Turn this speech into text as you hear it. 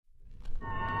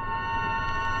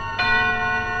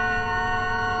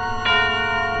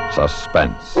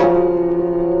Suspense.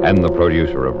 And the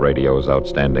producer of radio's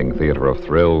outstanding theater of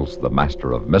thrills, the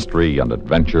master of mystery and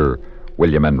adventure,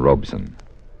 William N. Robeson.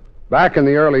 Back in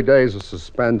the early days of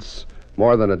Suspense,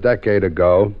 more than a decade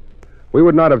ago, we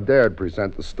would not have dared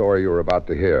present the story you are about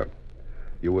to hear.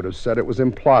 You would have said it was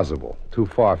implausible, too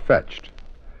far-fetched.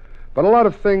 But a lot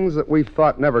of things that we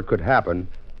thought never could happen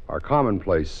are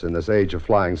commonplace in this age of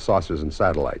flying saucers and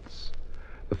satellites.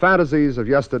 The fantasies of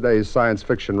yesterday's science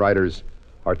fiction writers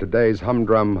are today's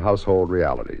humdrum household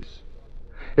realities.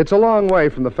 It's a long way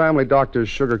from the family doctor's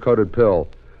sugar-coated pill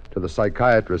to the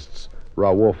psychiatrist's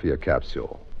Rauwolfia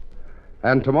capsule.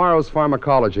 And tomorrow's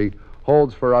pharmacology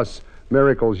holds for us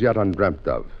miracles yet undreamt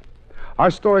of. Our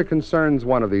story concerns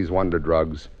one of these wonder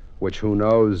drugs, which, who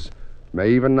knows, may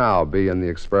even now be in the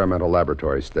experimental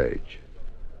laboratory stage.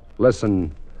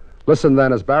 Listen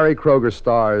then as Barry Kroger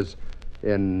stars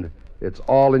in It's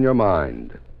All in Your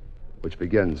Mind, which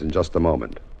begins in just a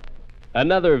moment.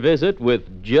 Another visit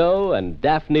with Joe and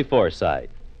Daphne Forsythe.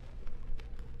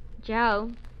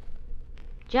 Joe?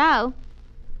 Joe,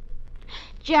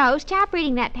 stop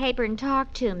reading that paper and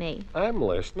talk to me. I'm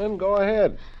listening. Go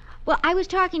ahead. Well, I was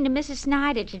talking to Mrs.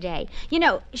 Snyder today. You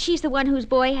know, she's the one whose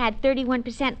boy had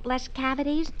 31% less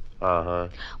cavities. Uh-huh.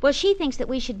 Well, she thinks that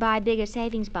we should buy bigger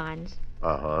savings bonds.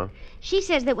 Uh-huh. She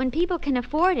says that when people can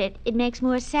afford it, it makes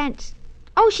more sense.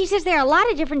 Oh, she says there are a lot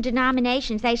of different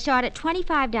denominations. They start at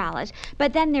 $25,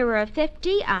 but then there are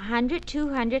 $50, $100,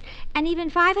 $200, and even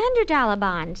 $500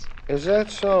 bonds. Is that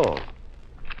so?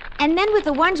 And then with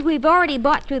the ones we've already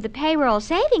bought through the payroll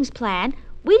savings plan,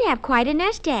 we'd have quite a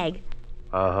nest egg.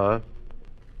 Uh-huh.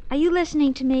 Are you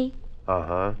listening to me?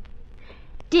 Uh-huh.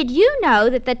 Did you know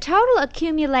that the total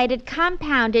accumulated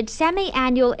compounded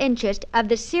semi-annual interest of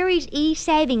the Series E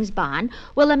savings bond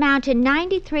will amount to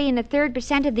 93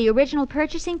 1/3% of the original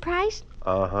purchasing price?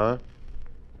 Uh-huh.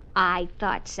 I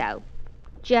thought so.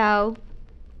 Joe,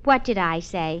 what did I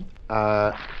say?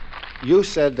 You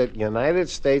said that United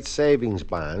States savings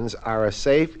bonds are a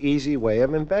safe, easy way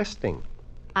of investing.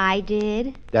 I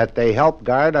did. That they help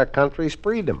guard our country's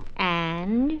freedom.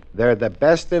 And? They're the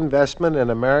best investment in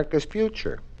America's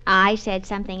future. I said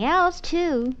something else,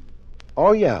 too.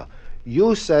 Oh, yeah.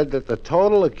 You said that the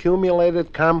total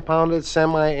accumulated compounded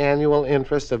semi-annual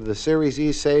interest of the Series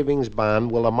E savings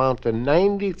bond will amount to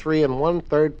 93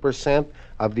 1/3%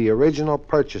 of the original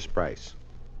purchase price.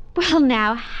 Well,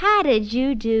 now, how did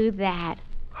you do that?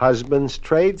 Husband's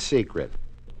trade secret.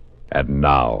 And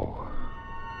now,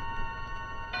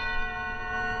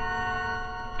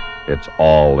 It's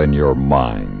All in Your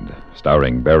Mind,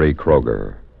 starring Barry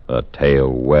Kroger, a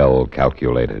tale well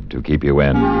calculated to keep you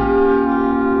in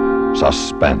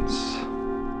suspense.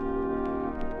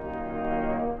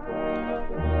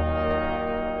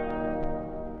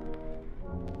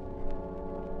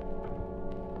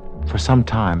 For some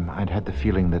time, I'd had the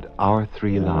feeling that our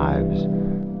three lives,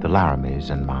 the Laramies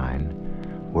and mine,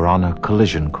 were on a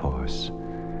collision course.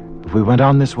 If we went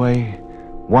on this way,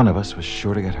 one of us was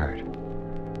sure to get hurt.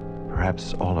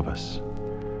 Perhaps all of us.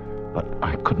 But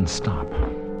I couldn't stop.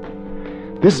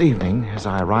 This evening, as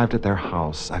I arrived at their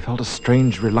house, I felt a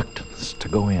strange reluctance to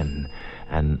go in,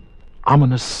 an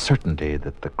ominous certainty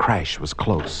that the crash was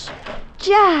close.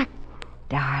 Jack!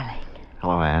 Darling.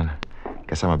 Hello, Anne.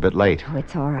 Guess I'm a bit late. Oh,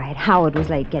 it's all right. Howard was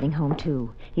late getting home,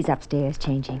 too. He's upstairs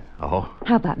changing. Oh?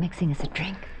 How about mixing us a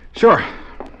drink? Sure.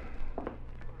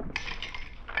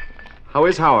 How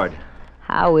is Howard?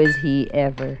 How is he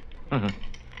ever?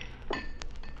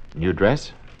 New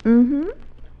dress? Mm-hmm.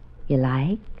 You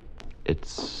like?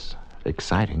 It's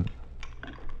exciting.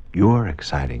 You're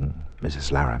exciting,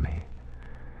 Mrs. Laramie.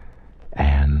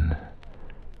 Anne,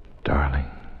 darling.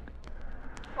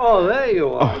 Oh, there you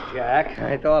are, Jack.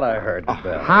 I thought I heard the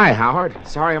bell. Hi, Howard.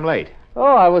 Sorry I'm late.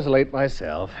 Oh, I was late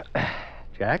myself.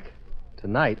 Jack,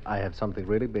 tonight I have something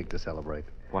really big to celebrate.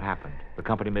 What happened? The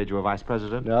company made you a vice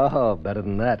president? Oh, better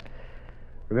than that.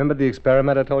 Remember the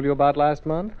experiment I told you about last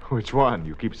month? Which one?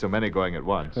 You keep so many going at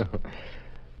once.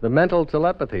 The mental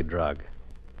telepathy drug.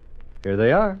 Here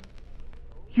they are.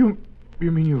 You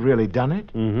mean you've really done it?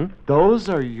 Mm-hmm. Those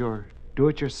are your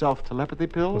do-it-yourself telepathy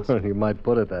pills? You might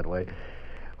put it that way.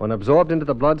 When absorbed into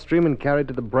the bloodstream and carried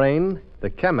to the brain, the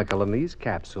chemical in these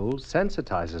capsules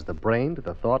sensitizes the brain to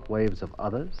the thought waves of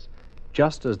others,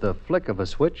 just as the flick of a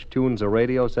switch tunes a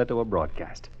radio set to a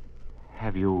broadcast.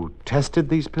 Have you tested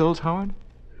these pills, Howard?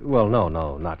 Well, no,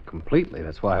 not completely.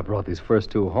 That's why I brought these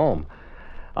first two home.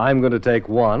 I'm going to take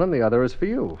one, and the other is for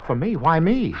you. For me? Why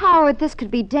me? Howard, this could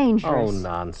be dangerous. Oh,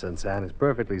 nonsense, Anne. It's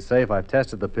perfectly safe. I've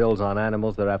tested the pills on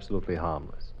animals. They're absolutely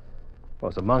harmless. Of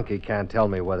course, a monkey can't tell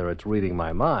me whether it's reading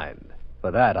my mind. For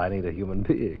that, I need a human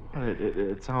being.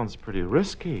 It sounds pretty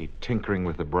risky, tinkering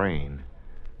with the brain.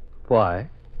 Why?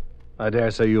 I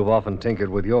dare say you've often tinkered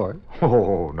with yours.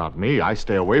 Oh, not me. I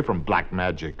stay away from black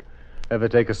magic. Ever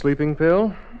take a sleeping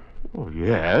pill? Oh,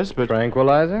 yes, but...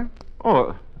 Tranquilizer? Oh,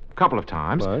 a couple of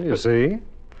times. Well, you see.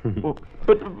 Well,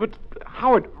 but,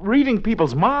 Howard, reading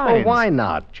people's minds... Oh, why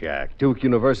not, Jack? Duke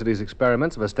University's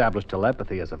experiments have established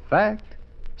telepathy as a fact.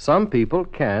 Some people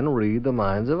can read the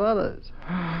minds of others.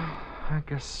 I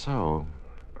guess so.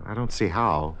 But I don't see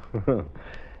how.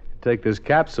 Take this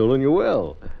capsule and you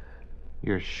will.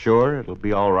 You're sure it'll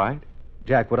be all right?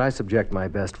 Jack, would I subject my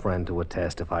best friend to a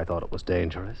test if I thought it was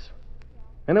dangerous?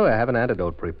 Anyway, I have an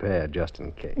antidote prepared just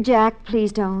in case. Jack,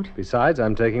 please don't. Besides,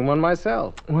 I'm taking one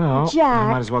myself. Well, Jack.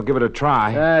 I might as well give it a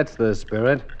try. That's the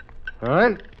spirit. All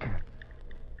right.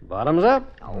 Bottoms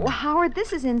up. Oh, Howard,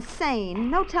 this is insane.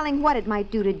 No telling what it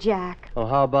might do to Jack. Well,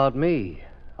 how about me?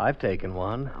 I've taken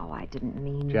one. Oh, I didn't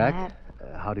mean Jack,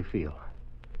 that. how do you feel?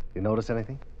 You notice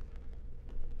anything?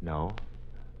 No.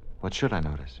 What should I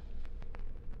notice?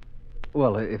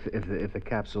 Well, if the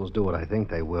capsules do what I think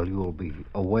they will, you will be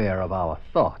aware of our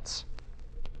thoughts.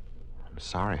 I'm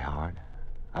sorry, Howard.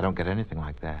 I don't get anything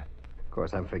like that. Of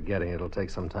course, I'm forgetting. It'll take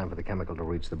some time for the chemical to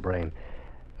reach the brain.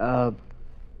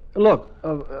 Look,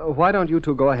 why don't you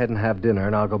two go ahead and have dinner,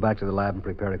 and I'll go back to the lab and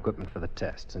prepare equipment for the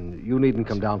tests. And you needn't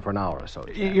come down for an hour or so,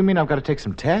 Jack. You mean I've got to take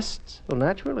some tests? Well,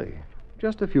 naturally.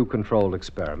 Just a few controlled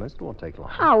experiments. It won't take long.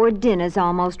 Howard, dinner's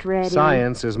almost ready.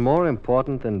 Science is more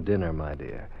important than dinner, my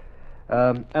dear.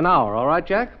 An hour, all right,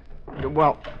 Jack?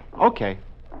 Well, okay.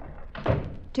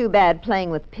 Too bad playing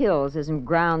with pills isn't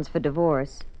grounds for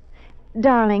divorce.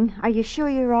 Darling, are you sure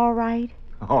you're all right?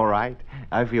 All right.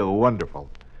 I feel wonderful.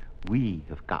 We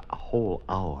have got a whole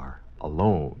hour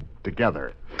alone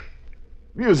together.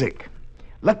 Music.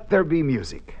 Let there be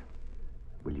music.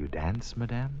 Will you dance,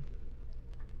 madame?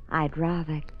 I'd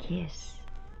rather kiss.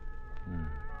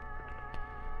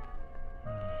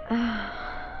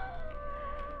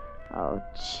 Oh,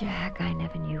 Jack, I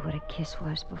never knew what a kiss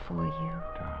was before you.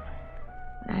 Darling.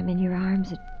 When I'm in your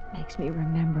arms, it makes me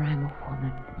remember I'm a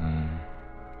woman.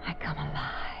 I come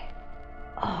alive.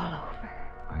 All over.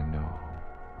 I know.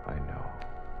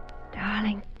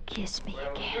 Darling, kiss me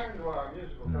again.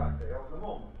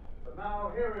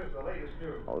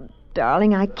 Oh,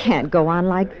 darling, I can't go on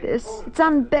like this. It's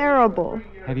unbearable.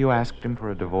 Have you asked him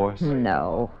for a divorce?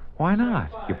 No. Why not?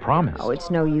 You promised. Oh, it's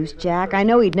no use, Jack. I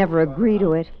know he'd never agree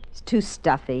to it. It's too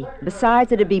stuffy.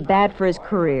 Besides, it'd be bad for his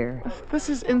career. This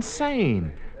is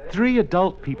insane. 3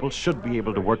 adult people should be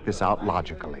able to work this out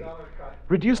logically.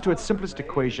 Reduced to its simplest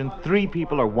equation, 3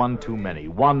 people are one too many.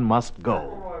 One must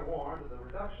go.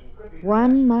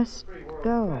 One must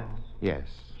go. Yes,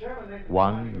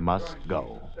 one must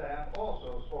go.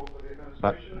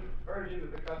 But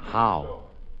how?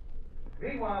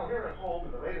 Meanwhile, here at home,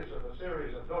 in the latest of a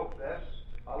series of dope tests,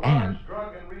 a And- large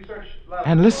drug and research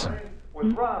and listen. laboratory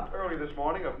was robbed early this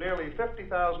morning of nearly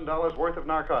 $50,000 worth of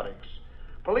narcotics.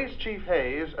 Police Chief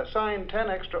Hayes assigned 10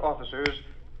 extra officers.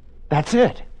 That's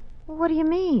it. What do you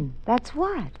mean? That's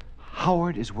what?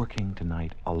 Howard is working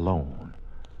tonight alone.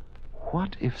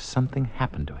 What if something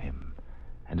happened to him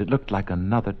and it looked like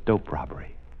another dope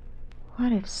robbery?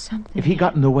 What if something... If he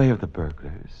got in the way of the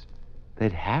burglars,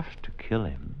 they'd have to kill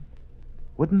him,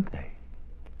 wouldn't they?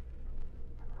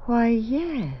 Why,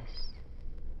 yes.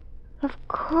 Of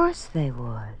course they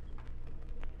would.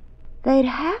 They'd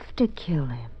have to kill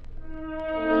him.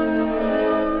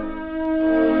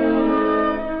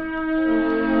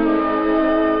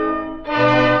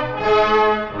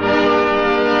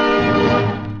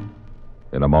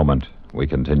 In a moment, we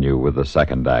continue with the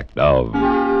second act of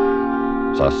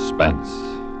Suspense.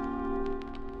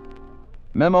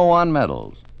 Memo on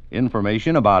medals.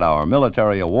 Information about our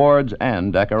military awards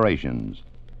and decorations.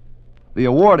 The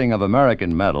awarding of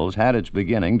American medals had its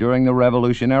beginning during the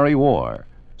Revolutionary War.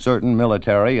 Certain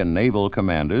military and naval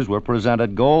commanders were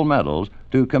presented gold medals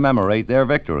to commemorate their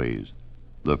victories.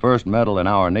 The first medal in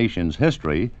our nation's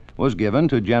history was given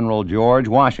to General George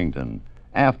Washington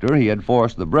after he had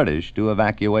forced the British to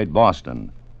evacuate Boston.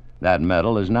 That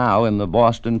medal is now in the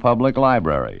Boston Public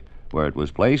Library, where it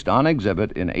was placed on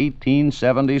exhibit in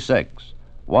 1876,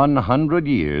 100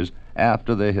 years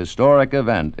after the historic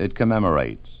event it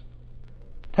commemorates.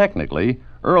 Technically,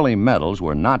 early medals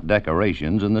were not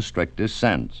decorations in the strictest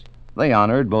sense. They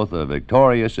honored both the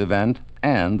victorious event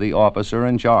and the officer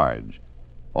in charge.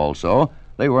 Also,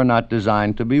 they were not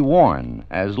designed to be worn,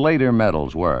 as later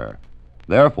medals were.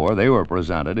 Therefore, they were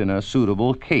presented in a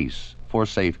suitable case for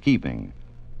safekeeping.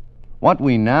 What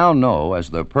we now know as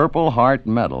the Purple Heart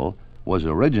Medal was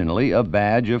originally a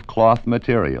badge of cloth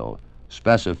material,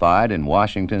 specified in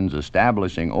Washington's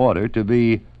establishing order to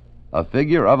be a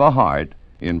figure of a heart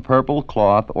in purple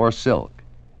cloth or silk,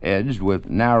 edged with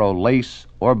narrow lace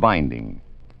or binding.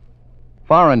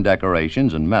 Foreign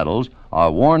decorations and medals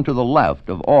are worn to the left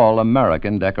of all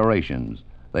American decorations.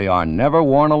 They are never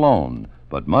worn alone,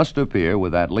 but must appear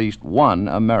with at least one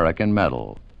American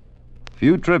medal.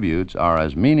 Few tributes are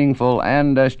as meaningful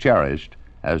and as cherished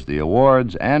as the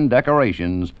awards and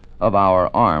decorations of our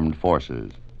armed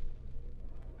forces.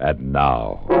 And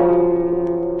now,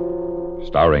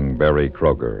 starring Barry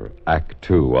Kroger, Act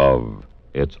Two of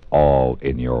It's All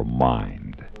in Your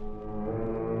Mind.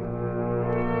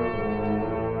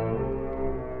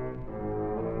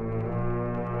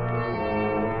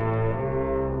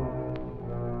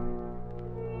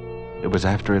 It was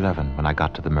after 11 when I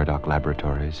got to the Murdoch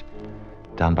Laboratories,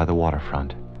 down by the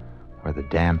waterfront, where the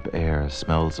damp air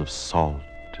smells of salt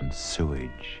and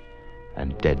sewage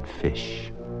and dead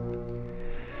fish.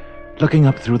 Looking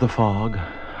up through the fog,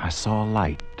 I saw a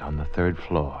light on the 3rd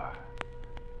floor,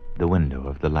 the window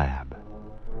of the lab.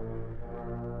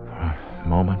 For a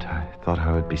moment, I thought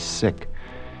I would be sick,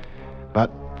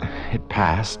 but it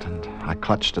passed, and I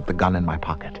clutched at the gun in my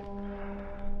pocket.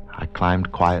 I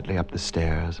climbed quietly up the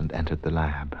stairs and entered the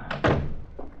lab.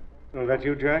 Oh, that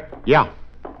you, Jack? Yeah.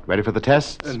 Ready for the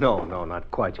tests? No, not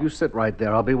quite. You sit right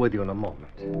there. I'll be with you in a moment.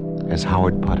 As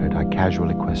Howard puttered, I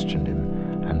casually questioned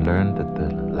him and learned that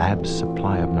the lab's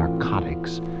supply of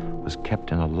narcotics was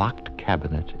kept in a locked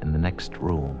cabinet in the next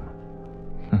room.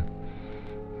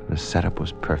 The setup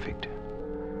was perfect.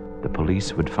 The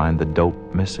police would find the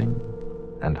dope missing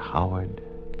and Howard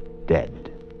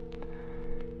dead.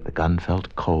 The gun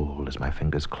felt cold as my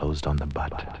fingers closed on the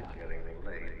butt.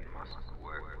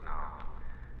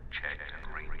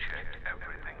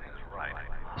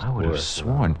 I would have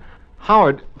sworn.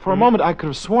 Howard, for a moment I could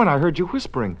have sworn I heard you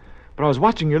whispering, but I was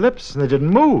watching your lips and they didn't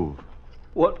move.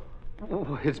 What?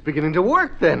 It's beginning to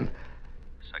work then.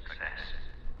 Success.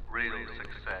 Real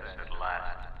success at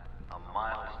last. A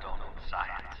milestone in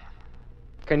science.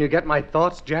 Can you get my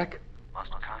thoughts, Jack?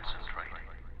 Must concentrate.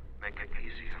 Make it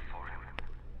easier for him.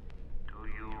 Do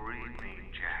you read me,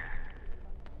 Jack?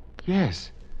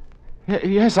 Yes.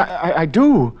 Yes, I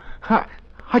do.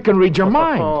 I can read your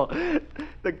mind. Oh,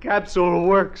 the capsule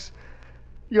works.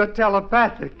 You're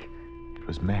telepathic. It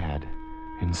was mad,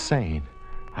 insane.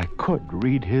 I could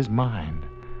read his mind.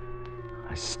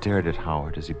 I stared at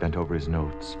Howard as he bent over his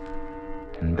notes.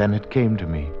 And then it came to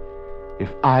me.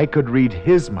 If I could read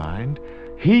his mind,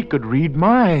 he could read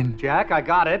mine. Jack, I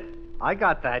got it. I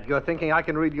got that. You're thinking I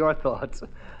can read your thoughts.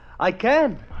 I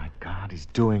can. My God, he's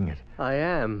doing it. I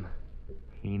am.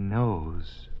 He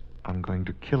knows I'm going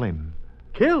to kill him.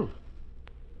 Kill?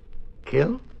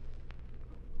 Kill?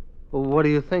 Well, what are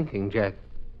you thinking, Jack?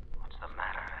 What's the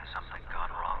matter? Has something gone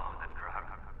wrong with the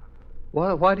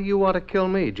drug? Why do you want to kill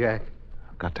me, Jack?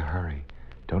 I've got to hurry.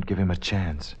 Don't give him a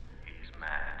chance. He's mad.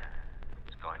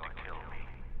 He's going to kill me.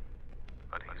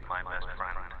 But he's my best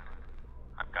friend.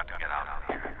 I've got to get out of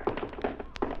here.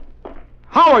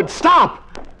 Howard,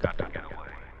 stop! Got to get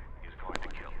away. He's going to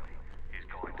kill me. He's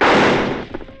going to...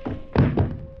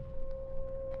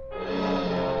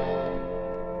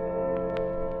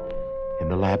 In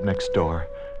the lab next door,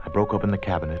 I broke open the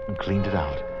cabinet and cleaned it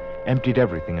out, emptied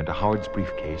everything into Howard's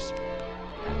briefcase,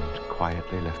 and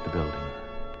quietly left the building.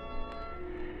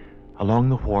 Along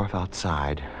the wharf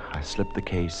outside, I slipped the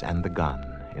case and the gun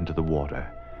into the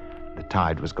water. The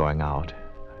tide was going out.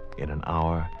 In an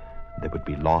hour, they would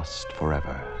be lost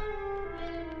forever.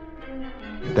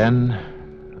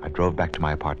 Then, I drove back to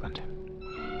my apartment.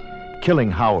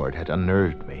 Killing Howard had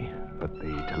unnerved me, but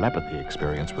the telepathy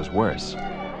experience was worse.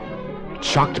 It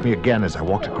shocked me again as I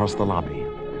walked across the lobby.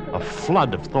 A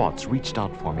flood of thoughts reached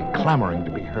out for me, clamoring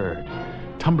to be heard,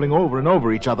 tumbling over and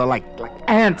over each other like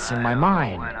ants in my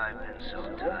mind. When I've been so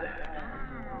tired.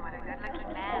 What a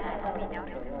good-looking man. I hope he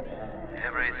noticed.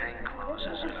 Everything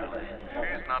closes early.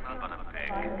 He's nothing but a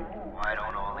pig. Why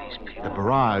don't all these people... The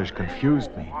barrage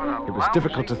confused me. It was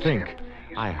difficult to think.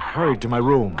 I hurried to my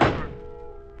room.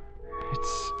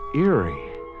 It's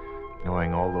eerie,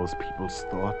 knowing all those people's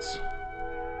thoughts.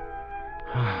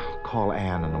 I'll call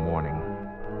Anne in the morning.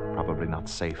 Probably not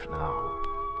safe now.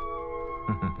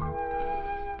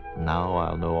 Now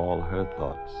I'll know all her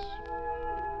thoughts.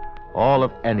 All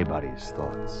of anybody's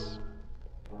thoughts.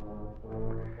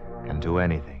 Can do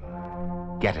anything.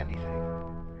 Get anything.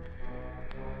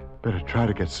 Better try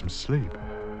to get some sleep.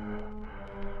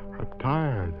 I'm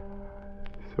tired.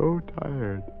 So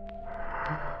tired.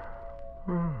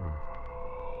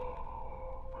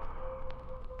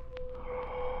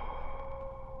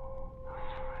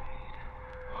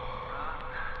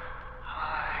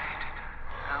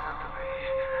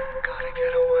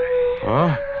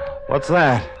 Huh? What's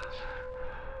that?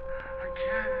 I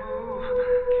can't move.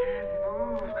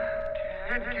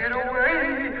 Can't get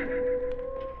away.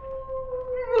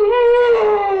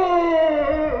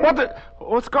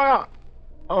 What's going on?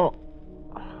 Oh,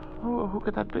 who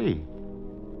could that be?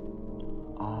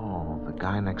 Oh, the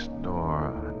guy next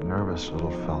door, a nervous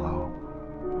little fellow.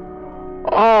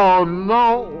 Oh,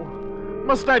 no!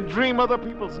 Must I dream other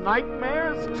people's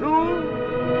nightmares, too?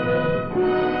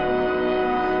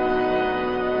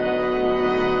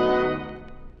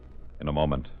 In a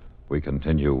moment, we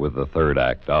continue with the third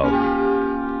act of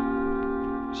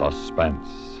Suspense.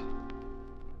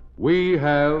 We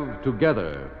have,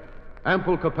 together,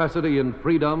 ample capacity and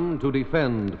freedom to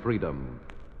defend freedom.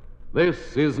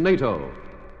 This is NATO,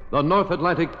 the North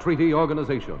Atlantic Treaty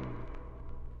Organization.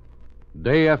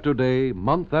 Day after day,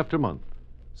 month after month,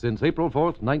 since April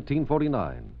 4th,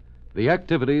 1949, the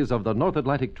activities of the North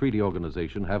Atlantic Treaty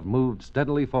Organization have moved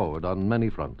steadily forward on many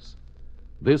fronts.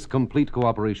 This complete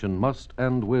cooperation must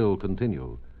and will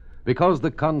continue because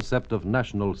the concept of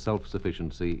national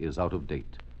self-sufficiency is out of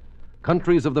date.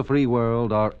 Countries of the free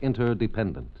world are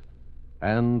interdependent,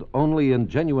 and only in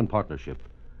genuine partnership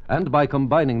and by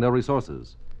combining their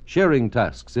resources, sharing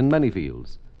tasks in many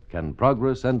fields, can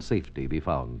progress and safety be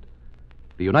found.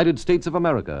 The United States of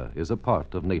America is a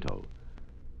part of NATO.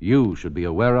 You should be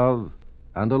aware of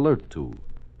and alert to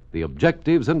the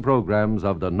objectives and programs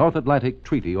of the North Atlantic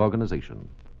Treaty Organization.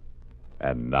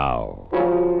 And now,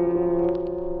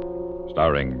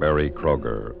 starring Barry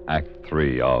Kroger, Act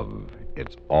 3 of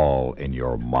It's All in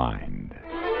Your Mind.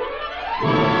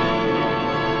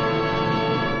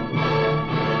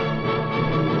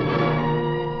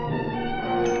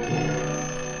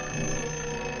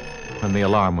 When the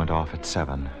alarm went off at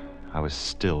 7, I was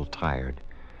still tired.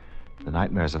 The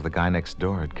nightmares of the guy next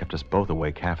door had kept us both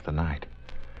awake half the night.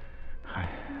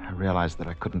 I realized that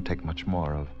I couldn't take much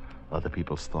more of other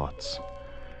people's thoughts.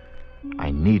 I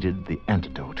needed the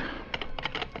antidote.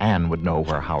 Anne would know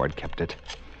where Howard kept it.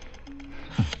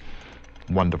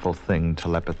 Wonderful thing,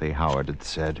 telepathy, Howard had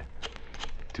said.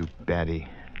 Too bad he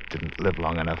didn't live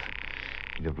long enough.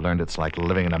 He'd have learned it's like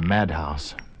living in a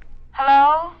madhouse.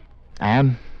 Hello?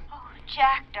 Anne? Oh,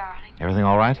 Jack, darling. Everything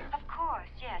all right? Of course,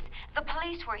 yes. The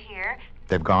police were here.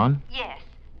 They've gone? Yes.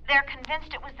 They're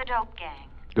convinced it was the dope gang.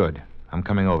 Good. I'm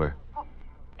coming over. Well,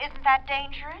 isn't that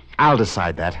dangerous? I'll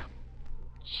decide that.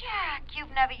 Jack,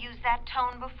 you've never used that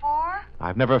tone before.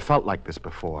 I've never felt like this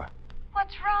before.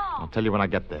 What's wrong? I'll tell you when I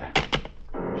get there.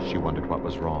 She wondered what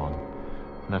was wrong.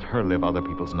 Let her live other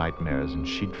people's nightmares, and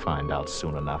she'd find out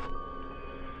soon enough.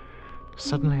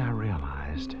 Suddenly I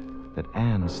realized that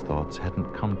Anne's thoughts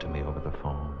hadn't come to me over the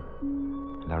phone.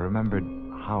 And I remembered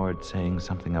Howard saying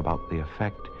something about the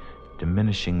effect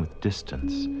diminishing with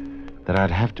distance, that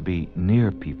I'd have to be near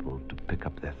people to pick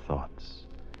up their thoughts.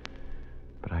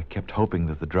 But I kept hoping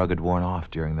that the drug had worn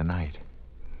off during the night.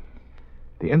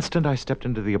 The instant I stepped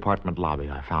into the apartment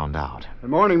lobby, I found out. Good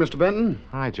morning, Mr. Benton.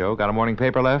 Hi, Joe. Got a morning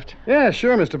paper left? Yeah,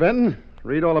 sure, Mr. Benton.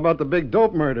 Read all about the big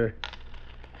dope murder.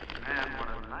 Man, what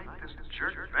a night this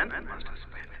jerk Benton must have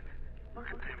spent. Look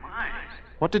at them eyes.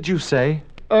 What did you say?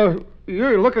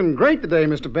 You're looking great today,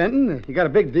 Mr. Benton. You got a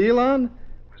big deal on?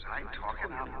 Was I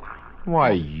talking out loud?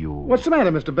 Why, you... What's the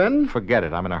matter, Mr. Benton? Forget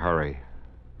it. I'm in a hurry.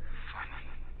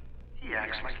 He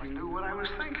acts like he knew what I was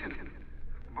thinking.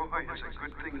 Boy, it's a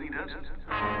good thing he doesn't.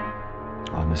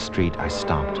 On the street, I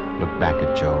stopped, looked back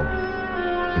at Joe.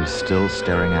 He was still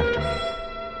staring after me.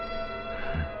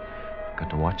 Got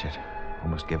to watch it.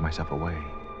 Almost gave myself away.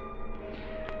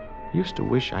 Used to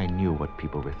wish I knew what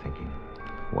people were thinking.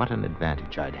 What an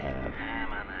advantage I'd have.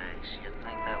 You'd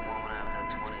think that woman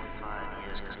after 25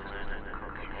 years could learn to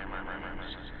cook ham and eggs.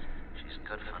 She's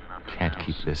good for nothing. Can't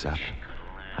keep this up.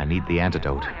 I need the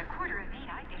antidote.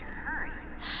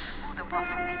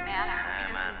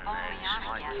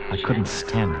 I couldn't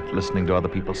stand it, listening to other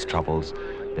people's troubles,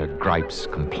 their gripes,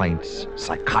 complaints,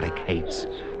 psychotic hates,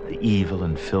 the evil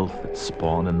and filth that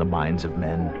spawn in the minds of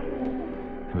men.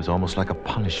 It was almost like a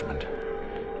punishment,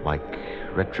 like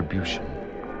retribution.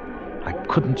 I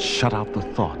couldn't shut out the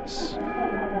thoughts.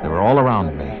 They were all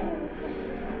around me.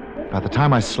 By the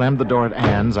time I slammed the door at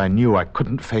Anne's, I knew I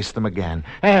couldn't face them again.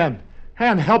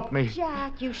 Anne, help me.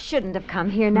 Jack, you shouldn't have come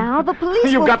here now. The police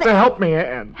You've will got to help me,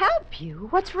 Anne. Help you?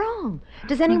 What's wrong?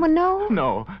 Does anyone know?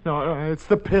 No, it's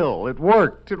the pill. It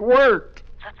worked. The pill.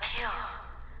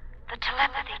 The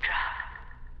telepathy drug.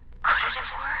 Could it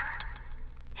have worked?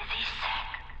 Is he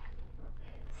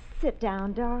sick? Sit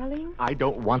down, darling. I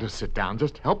don't want to sit down.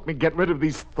 Just help me get rid of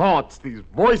these thoughts, these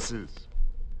voices.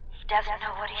 He doesn't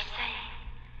know what he's saying.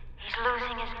 He's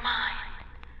losing his mind.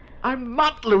 I'm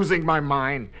not losing my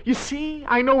mind. You see,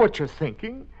 I know what you're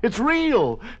thinking. It's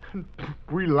real.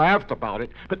 We laughed about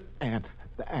it. But, Anne,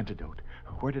 the antidote.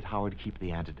 Where did Howard keep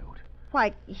the antidote?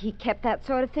 Why, he kept that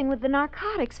sort of thing with the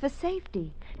narcotics for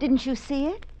safety. Didn't you see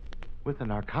it? With the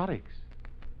narcotics?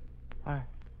 I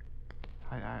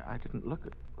didn't look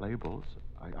at labels.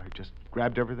 I just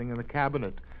grabbed everything in the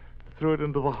cabinet, threw it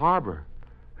into the harbor.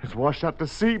 It's washed out to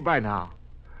sea by now.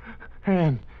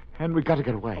 And we got to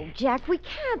get away. Oh, Jack, we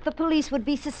can't. The police would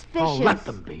be suspicious. Oh, let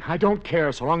them be. I don't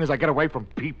care so long as I get away from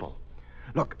people.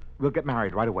 Look, we'll get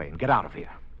married right away and get out of here.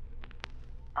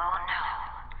 Oh, no.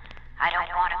 I don't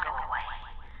want to go away.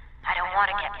 I don't want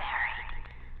to get married.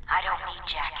 I don't need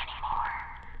Jack anymore.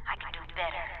 I can do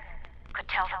better. Could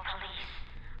tell the police.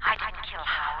 I didn't kill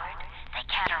Howard. They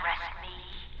can't arrest me.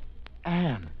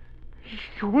 Anne,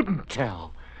 you wouldn't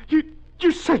tell.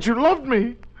 You said you loved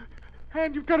me.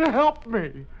 Anne, you've got to help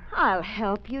me. I'll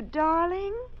help you,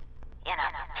 darling. In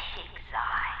a pig's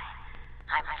eye.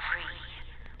 I'm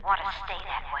free. Want to stay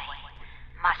that way.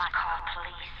 Must call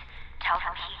police. Tell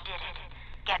them he did it.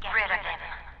 Get rid of him.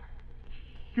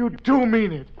 You do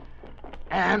mean it.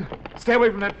 Anne, stay away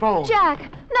from that phone.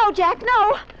 Jack! No, Jack,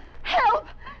 no! Help!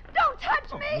 Don't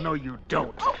touch me! No, you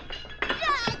don't. Oh,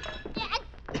 Jack! Jack!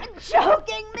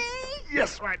 Choking me!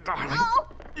 Yes, my darling. Oh.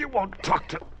 You won't talk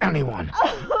to anyone.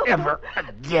 Ever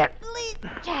again. Please,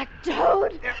 Jack,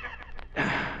 don't.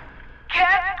 Can't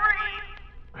breathe.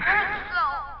 Hurts so.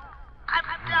 I'm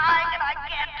dying and I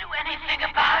can't do anything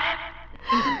about it.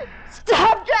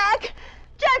 Stop, Jack!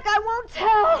 Jack, I won't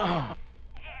tell.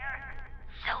 Hair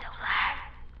so black,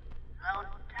 so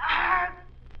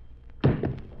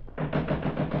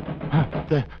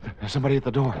dark. There's somebody at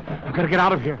the door. I've got to get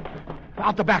out of here.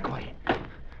 Out the back way.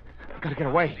 I've got to get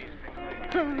away.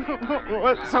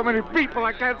 So many people,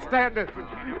 I can't stand it.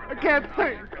 I can't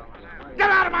think. Get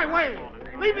out of my way!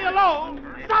 Leave me alone!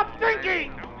 Stop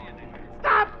thinking!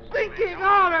 Stop thinking,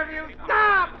 all of you!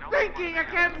 Stop thinking! I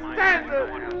can't stand it!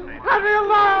 Let me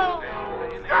alone!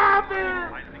 Stop it!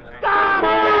 Stop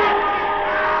it!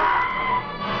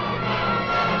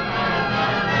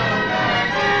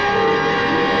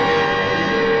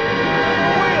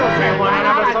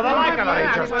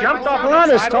 Just jumped off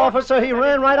honest, officer. He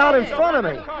ran right out in front of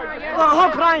me. Well,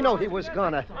 how could I know he was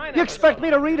gonna? You expect me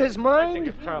to read his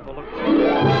mind?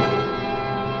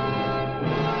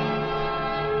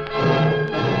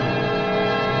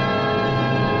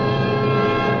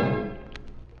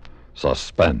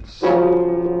 Suspense,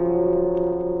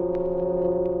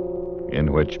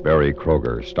 in which Barry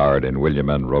Kroger starred in William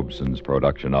N. Robeson's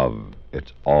production of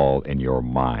It's All in Your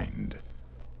Mind,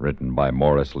 written by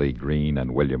Morris Lee Green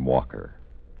and William Walker.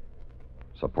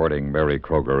 Supporting Barry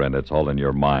Kroger and It's All in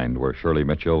Your Mind were Shirley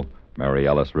Mitchell, Mary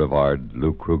Ellis Rivard,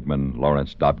 Lou Krugman,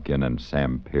 Lawrence Dobkin, and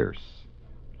Sam Pierce.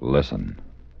 Listen.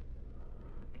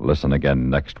 Listen again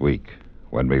next week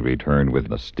when we return with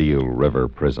the Steel River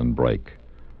Prison Break.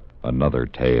 Another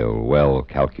tale well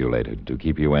calculated to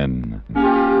keep you in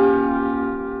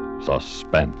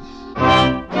suspense.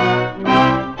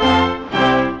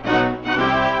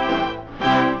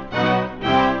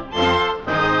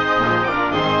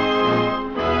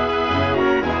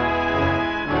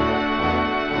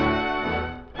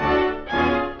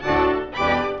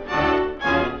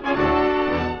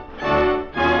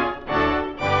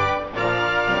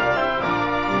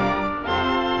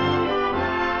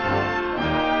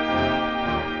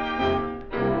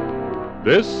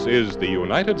 This is the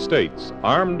United States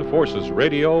Armed Forces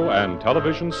Radio and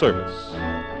Television Service.